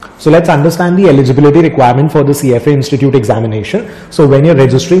So let's understand the eligibility requirement for the CFA Institute examination. So when you're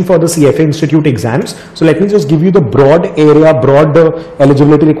registering for the CFA Institute exams, so let me just give you the broad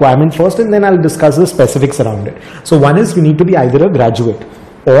eligibility requirement first, and then I'll discuss the specifics around it. So one is you need to be either a graduate,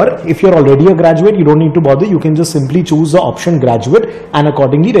 or if you're already a graduate, you don't need to bother. You can just simply choose the option graduate and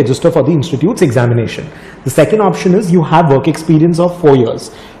accordingly register for the institute's examination. The second option is you have work experience of 4 years.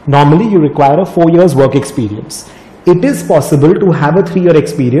 Normally you require a 4 years work experience. It is possible to have a 3-year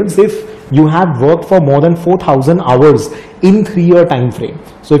experience if you have worked for more than 4,000 hours in 3-year time frame.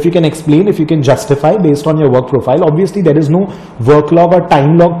 So if you can explain, if you can justify based on your work profile, obviously there is no work log or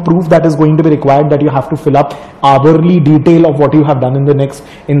time log proof that is going to be required, that you have to fill up hourly detail of what you have done in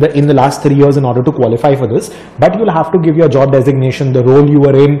the last 3 years in order to qualify for this. But you'll have to give your job designation, the role you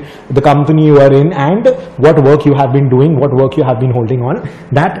are in, the company you are in, and what work you have been doing, what work you have been holding on.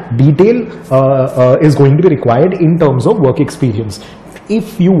 That detail is going to be required in terms of work experience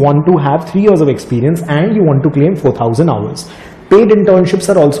if you want to have 3 years of experience and you want to claim 4,000 hours. Paid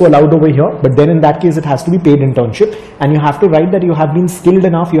internships are also allowed over here, but then in that case it has to be paid internship, and you have to write that you have been skilled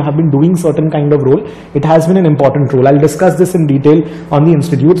enough, you have been doing certain kind of role. It has been an important role. I'll discuss this in detail on the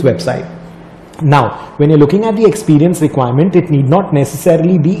institute's website. Now, when you're looking at the experience requirement, it need not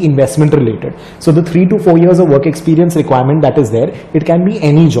necessarily be investment related. So the 3 to 4 years of work experience requirement that is there, it can be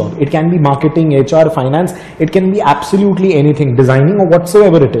any job. It can be marketing, HR, finance. It can be absolutely anything, designing or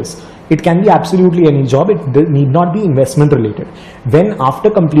whatsoever it is. It can be absolutely any job. It need not be investment related. When after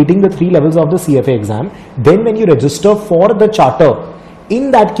completing the 3 levels of the CFA exam, then when you register for the charter, in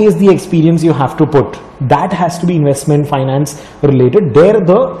that case, the experience you have to put, that has to be investment, finance related. There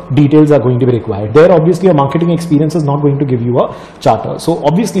the details are going to be required. There obviously a marketing experience is not going to give you a charter. So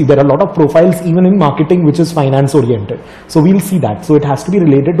obviously there are a lot of profiles even in marketing which is finance oriented. So we'll see that. So it has to be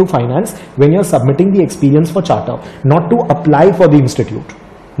related to finance when you're submitting the experience for charter, not to apply for the institute,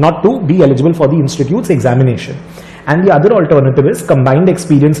 not to be eligible for the institute's examination. And the other alternative is combined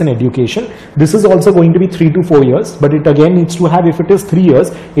experience in education. This is also going to be 3 to 4 years, but it again needs to have, if it is 3 years,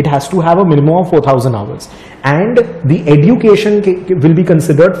 it has to have a minimum of 4,000 hours. And the education will be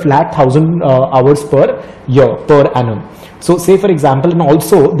considered flat 1,000 hours per year, per annum. So say for example, and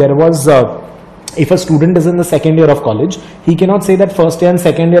also there was, if a student is in the 2nd year of college, he cannot say that 1st year and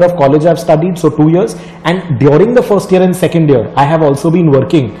 2nd year of college I have studied, so 2 years, and during the 1st year and 2nd year I have also been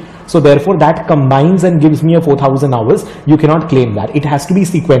working. So therefore that combines and gives me a 4,000 hours. You cannot claim that. It has to be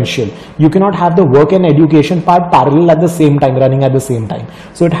sequential. You cannot have the work and education part parallel at the same time, running at the same time.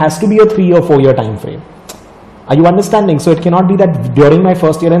 So it has to be a 3 or 4 year time frame. Are you understanding? So it cannot be that during my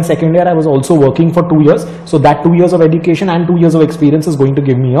 1st year and 2nd year I was also working for 2 years. So that 2 years of education and 2 years of experience is going to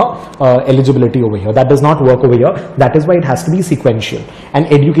give me a eligibility over here. That does not work over here. That is why it has to be sequential. And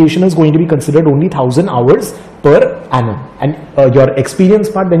education is going to be considered only 1,000 hours per annum. And your experience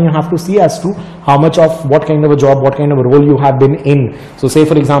part, then you have to see as to how much of what kind of a job, what kind of a role you have been in. So say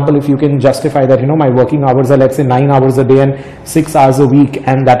for example, if you can justify that, you know, my working hours are, let's say 9 hours a day and 6 hours a week,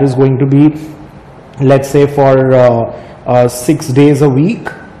 and that is going to be, let's say for 6 days a week,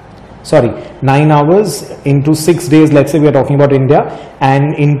 sorry, 9 hours into 6 days, let's say we are talking about India,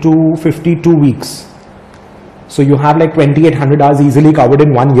 and into 52 weeks. So you have like 2,800 hours easily covered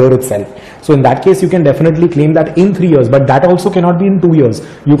in 1 year itself. So in that case, you can definitely claim that in 3 years, but that also cannot be in 2 years.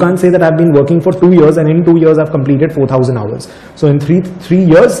 You can't say that I've been working for 2 years and in 2 years I've completed 4,000 hours. So in three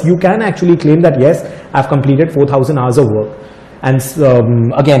years, you can actually claim that yes, I've completed 4,000 hours of work. And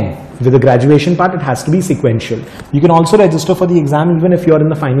again, with the graduation part, it has to be sequential. You can also register for the exam even if you're in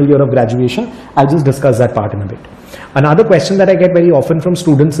the final year of graduation. I'll just discuss that part in a bit. Another question that I get very often from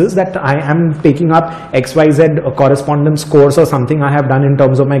students is that I am taking up XYZ correspondence course or something I have done in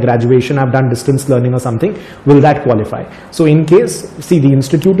terms of my graduation, I've done distance learning or something, will that qualify? So in case, see, the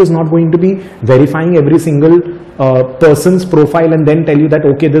institute is not going to be verifying every single person's profile and then tell you that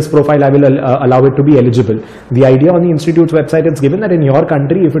okay, this profile I will allow it to be eligible. The idea on the institute's website, it's given that in your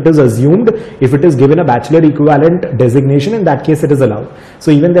country, if it is assumed, if it is given a bachelor equivalent designation, in that case it is allowed. So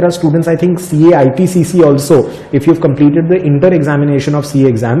even there are students, I think CA, IPCC also, if you've completed the inter examination of CA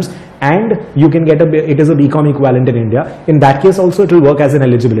exams and you can get it is a BCom equivalent in India, in that case also it will work as an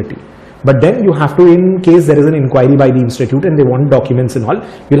eligibility. But then you have to, in case there is an inquiry by the institute and they want documents and all,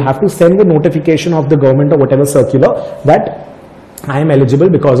 you'll have to send the notification of the government or whatever circular that I am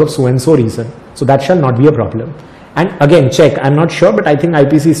eligible because of so and so reason. So that shall not be a problem. And again, check, I'm not sure, but I think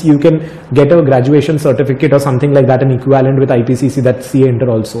IPCC, you can get a graduation certificate or something like that, an equivalent with IPCC, that CA Inter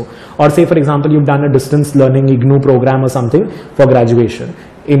also. Or say for example, you've done a distance learning IGNU program or something for graduation.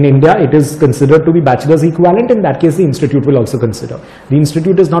 In India, it is considered to be bachelor's equivalent. In that case, the institute will also consider. The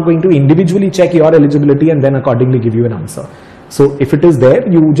institute is not going to individually check your eligibility and then accordingly give you an answer. So if it is there,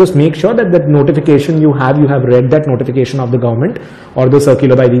 you just make sure that that notification you have read that notification of the government or the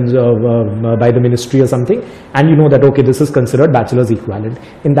circular by the ministry or something, and you know that, okay, this is considered bachelor's equivalent.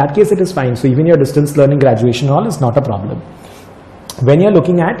 In that case, it is fine. So even your distance learning graduation all is not a problem. When you're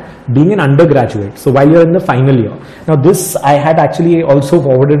looking at being an undergraduate, so while you're in the final year, now this I had actually also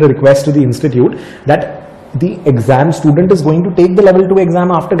forwarded a request to the institute that the exam student is going to take the level 2 exam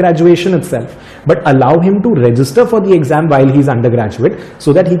after graduation itself, but allow him to register for the exam while he's undergraduate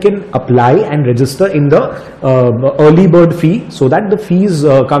so that he can apply and register in the early bird fee, so that the fees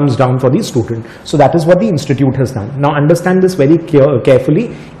comes down for the student. So that is what the institute has done. Now understand this very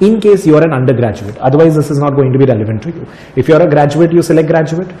carefully in case you are an undergraduate. Otherwise this is not going to be relevant to you. If you are a graduate, you select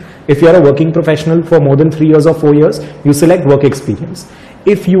graduate. If you are a working professional for more than 3 years or 4 years, you select work experience.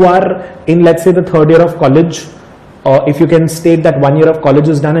 If you are in, let's say, the 3rd year of college, or if you can state that 1 year of college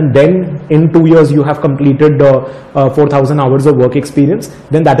is done and then in 2 years you have completed 4,000 hours of work experience,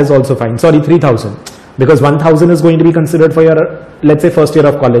 then that is also fine. Sorry, 3,000, because 1,000 is going to be considered for your, let's say, 1st year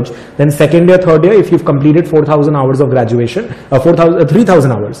of college. Then 2nd year, 3rd year, if you've completed 4,000 hours of graduation,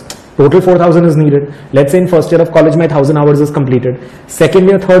 3,000 hours. Total 4,000 is needed. Let's say in 1st year of college, my 1,000 hours is completed. 2nd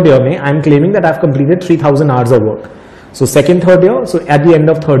year, 3rd year, I'm claiming that I've completed 3,000 hours of work. So 2nd, 3rd year, so at the end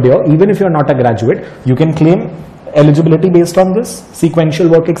of 3rd year, even if you're not a graduate, you can claim eligibility based on this sequential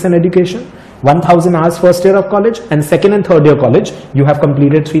work ex and education. 1,000 hours 1st year of college, and 2nd and 3rd year college, you have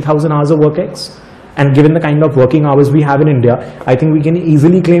completed 3,000 hours of work ex. And given the kind of working hours we have in India, I think we can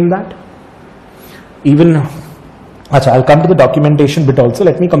easily claim that. Even, I'll come to the documentation bit also.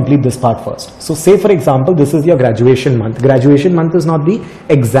 Let me complete this part first. So say for example, this is your graduation month. Graduation month is not the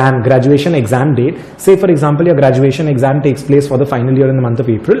exam, graduation exam date. Say for example, your graduation exam takes place for the final year in the month of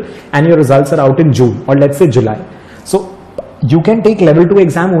April and your results are out in June, or let's say July. So you can take level 2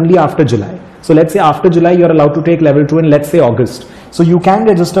 exam only after July. So let's say after July, you're allowed to take level 2 in, let's say, August. So you can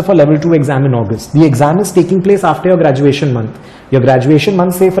register for level 2 exam in August. The exam is taking place after your graduation month. Your graduation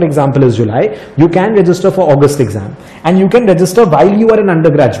month, say for example, is July. You can register for August exam, and you can register while you are an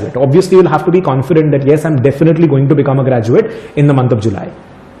undergraduate. Obviously, you'll have to be confident that yes, I'm definitely going to become a graduate in the month of July.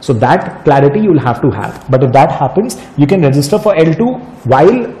 So that clarity you'll have to have. But if that happens, you can register for L2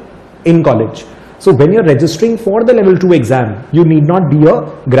 while in college. So when you're registering for the level 2 exam, you need not be a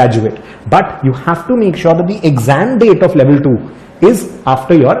graduate, but you have to make sure that the exam date of level 2 is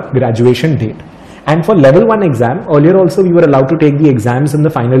after your graduation date. And for level 1 exam, earlier also we were allowed to take the exams in the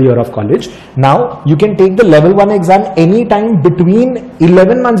final year of college. Now you can take the level 1 exam anytime between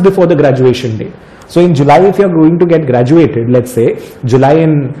 11 months before the graduation date. So in July, if you're going to get graduated, let's say July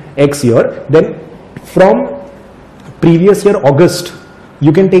in X year, then from previous year August,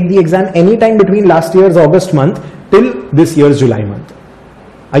 you can take the exam anytime between last year's August month till this year's July month.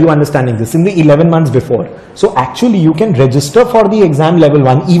 Are you understanding this? In the 11 months before. So actually you can register for the exam level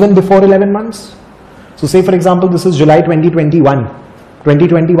 1 even before 11 months. So say for example, this is July 2021.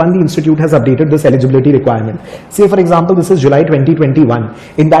 2021, the institute has updated this eligibility requirement. Say for example, this is July 2021.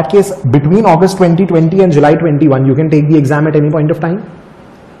 In that case, between August 2020 and July 21, you can take the exam at any point of time.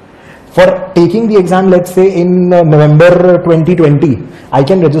 For taking the exam, let's say in November 2020, I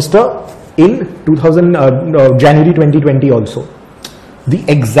can register in January 2020 also. The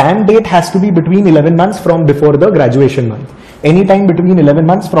exam date has to be between 11 months from before the graduation month. Anytime between 11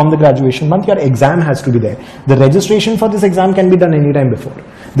 months from the graduation month, your exam has to be there. The registration for this exam can be done anytime before.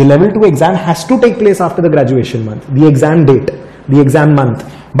 The level 2 exam has to take place after the graduation month, the exam date, the exam month,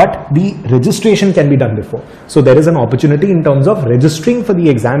 but the registration can be done before. So there is an opportunity in terms of registering for the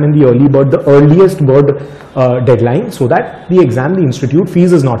exam in the early bird, the earliest bird deadline, so that the exam, the institute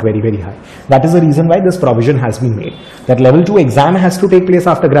fees is not very, very high. That is the reason why this provision has been made, that level 2 exam has to take place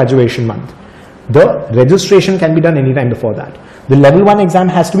after graduation month. The registration can be done anytime before that. The level 1 exam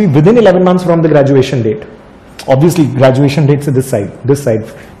has to be within 11 months from the graduation date. Obviously, graduation dates are this side,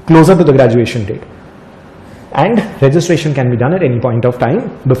 closer to the graduation date. And registration can be done at any point of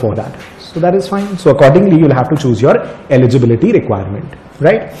time before that. So that is fine. So accordingly, you'll have to choose your eligibility requirement,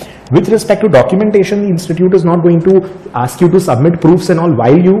 right? With respect to documentation, the institute is not going to ask you to submit proofs and all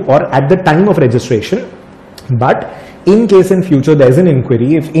while you or at the time of registration. But in case in future there is an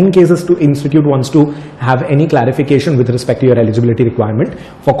inquiry, if in cases the institute wants to have any clarification with respect to your eligibility requirement,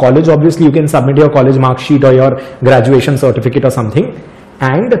 for college obviously you can submit your college mark sheet or your graduation certificate or something,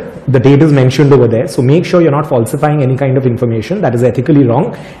 and the date is mentioned over there. So make sure you're not falsifying any kind of information that is ethically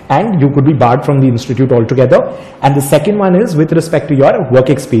wrong, and you could be barred from the institute altogether. And the second one is with respect to your work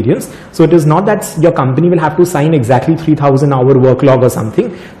experience. So it is not that your company will have to sign exactly 3,000 hour work log or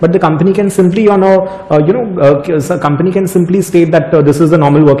something, but the company can simply company can simply state that this is the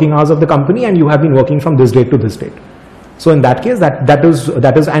normal working hours of the company and you have been working from this date to this date. So in that case, that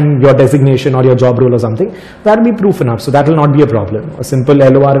is and your designation or your job role or something, that will be proof enough. So that will not be a problem. A simple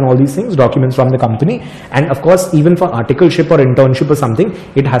LOR and all these things, documents from the company, and of course even for articleship or internship or something,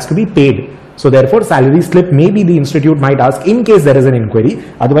 it has to be paid. So therefore salary slip, maybe the institute might ask in case there is an inquiry.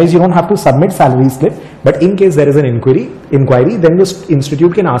 Otherwise you don't have to submit salary slip, but in case there is an inquiry, then the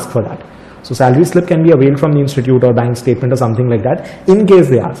institute can ask for that. So salary slip can be availed from the institute or bank statement or something like that in case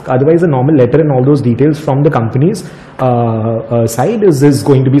they ask. Otherwise a normal letter and all those details from the company's side is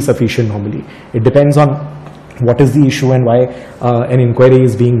going to be sufficient normally. It depends on what is the issue and why an inquiry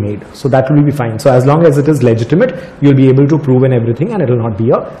is being made. So that will be fine. So as long as it is legitimate, you'll be able to prove and everything, and it will not be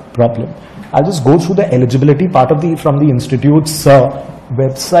a problem. I'll just go through the eligibility part of from the institute's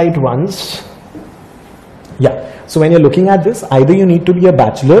website once. Yeah. So when you're looking at this, either you need to be a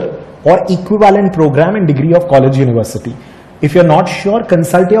bachelor or equivalent program and degree of college, university. If you're not sure,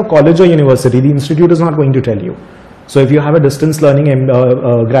 consult your college or university. The institute is not going to tell you. So if you have a distance learning and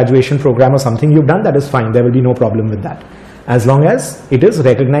graduation program or something you've done, that is fine. There will be no problem with that, as long as it is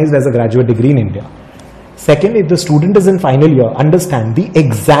recognized as a graduate degree in India. Second, if the student is in final year, understand the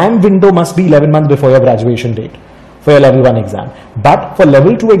exam window must be 11 months before your graduation date for your level 1 exam. But for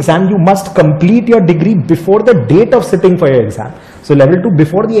level 2 exam, you must complete your degree before the date of sitting for your exam. So level 2,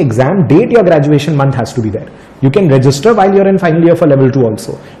 before the exam date, your graduation month has to be there. You can register while you're in final year for level 2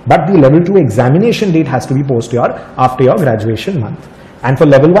 also. But the level 2 examination date has to be after your graduation month. And for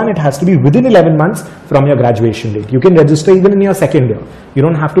level 1, it has to be within 11 months from your graduation date. You can register even in your second year. You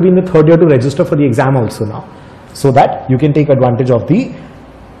don't have to be in the third year to register for the exam also now. So that you can take advantage of the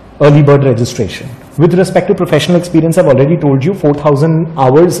early bird registration. With respect to professional experience, I've already told you 4,000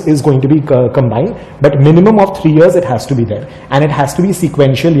 hours is going to be combined, but minimum of 3 years it has to be there, and it has to be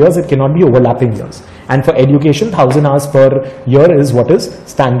sequential years. It cannot be overlapping years. And for education, 1,000 hours per year is what is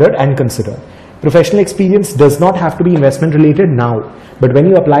standard and considered. Professional experience does not have to be investment related now, but when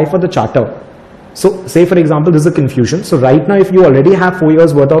you apply for the charter, so say for example, this is a confusion. So right now, if you already have 4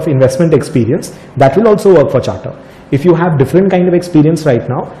 years worth of investment experience, that will also work for charter. If you have different kind of experience right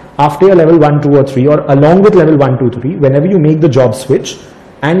now, after your level 1, 2 or 3, or along with level 1, 2, 3, whenever you make the job switch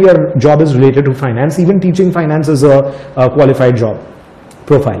and your job is related to finance, even teaching finance is a qualified job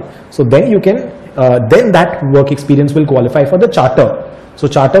profile. So then you can, then that work experience will qualify for the charter. So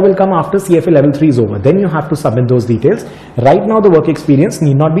charter will come after CFA level 3 is over. Then you have to submit those details. Right now the work experience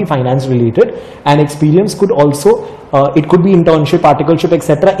need not be finance related, and experience could also, it could be internship, articleship,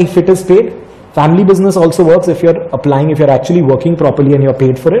 etc. if it is paid. Family business also works if you're applying, if you're actually working properly and you're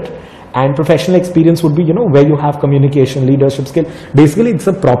paid for it. And professional experience would be, you know, where you have communication, leadership skill. Basically, it's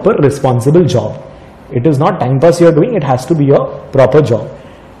a proper responsible job. It is not time pass you're doing, it has to be a proper job.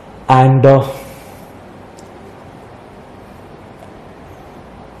 And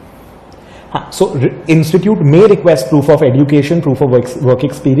so institute may request proof of education, proof of work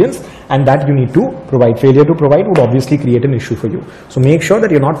experience, and that you need to provide. Failure to provide would obviously create an issue for you. So make sure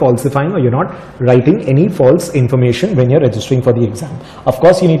that you're not falsifying or you're not writing any false information when you're registering for the exam. Of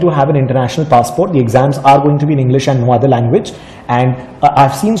course, you need to have an international passport. The exams are going to be in English and no other language. And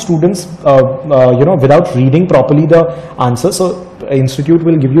I've seen students, you know, without reading properly the answer. So institute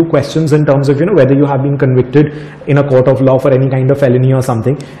will give you questions in terms of, you know, whether you have been convicted in a court of law for any kind of felony or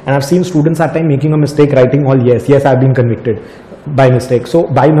something. And I've seen students at times making a mistake writing all yes, I've been convicted by mistake. So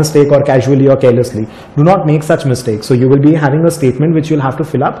by mistake or casually or carelessly, do not make such mistakes. So you will be having a statement which you'll have to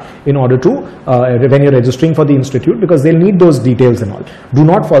fill up in order to, when you're registering for the institute, because they'll need those details and all. Do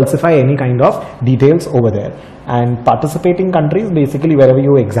not falsify any kind of details over there. And participating countries, basically wherever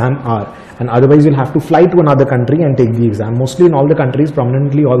your exam are, and otherwise you'll have to fly to another country and take the exam. Mostly in all the countries,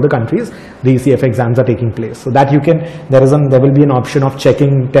 prominently all the countries, the CFA exams are taking place. So that you can, there will be an option of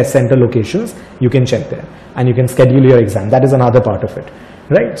checking test center locations. You can check there and you can schedule your exam. That is another part of it.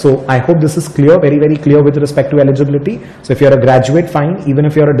 Right. So I hope this is clear, very, very clear with respect to eligibility. So if you're a graduate, fine. Even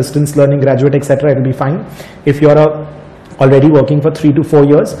if you're a distance learning graduate, etc., it will be fine. If you're already working for 3 to 4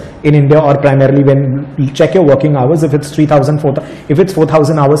 years in India, or primarily when you check your working hours, if it's 3,000, 4,000, if it's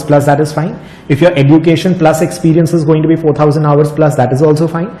 4,000 hours plus, that is fine. If your education plus experience is going to be 4,000 hours plus, that is also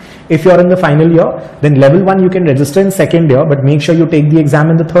fine. If you're in the final year, then level 1 you can register in second year, but make sure you take the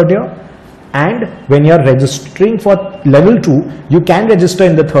exam in the third year. And when you're registering for level 2, you can register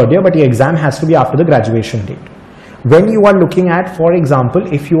in the third year, but your exam has to be after the graduation date. When you are looking at, for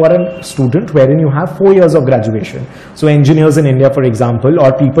example, if you are a student wherein you have 4 years of graduation, so engineers in India, for example,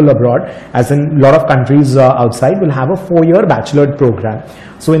 or people abroad, as in a lot of countries outside, will have a 4-year bachelor program.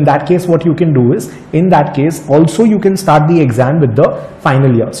 So in that case, what you can do is, in that case, also you can start the exam with the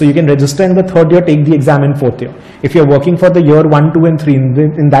final year. So you can register in the third year, take the exam in fourth year. If you're working for the year 1, 2 and 3,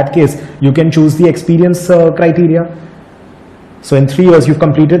 in that case, you can choose the experience criteria. So in 3 years, you've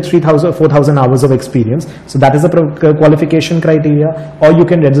completed 4,000 hours of experience. So that is the qualification criteria. Or you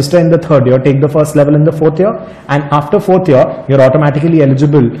can register in the 3rd year, take the first level in the 4th year. And after 4th year, you're automatically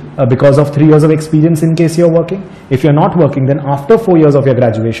eligible because of 3 years of experience in case you're working. If you're not working, then after 4 years of your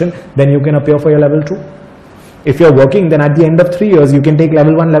graduation, then you can appear for your level 2. If you're working, then at the end of 3 years, you can take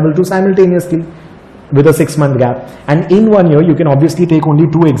level 1, level 2 simultaneously with a 6-month gap. And in 1 year, you can obviously take only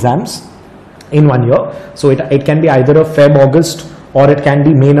 2 exams in 1 year. So it can be either a Feb August or it can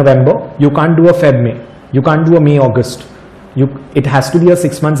be May November. You can't do a Feb May. You can't do a May August. It has to be a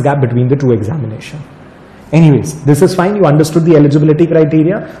 6 months gap between the 2 examinations. Anyways, this is fine. You understood the eligibility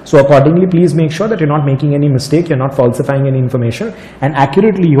criteria. So accordingly, please make sure that you're not making any mistake, you're not falsifying any information, and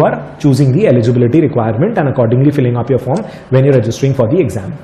accurately you are choosing the eligibility requirement and accordingly filling up your form when you're registering for the exam.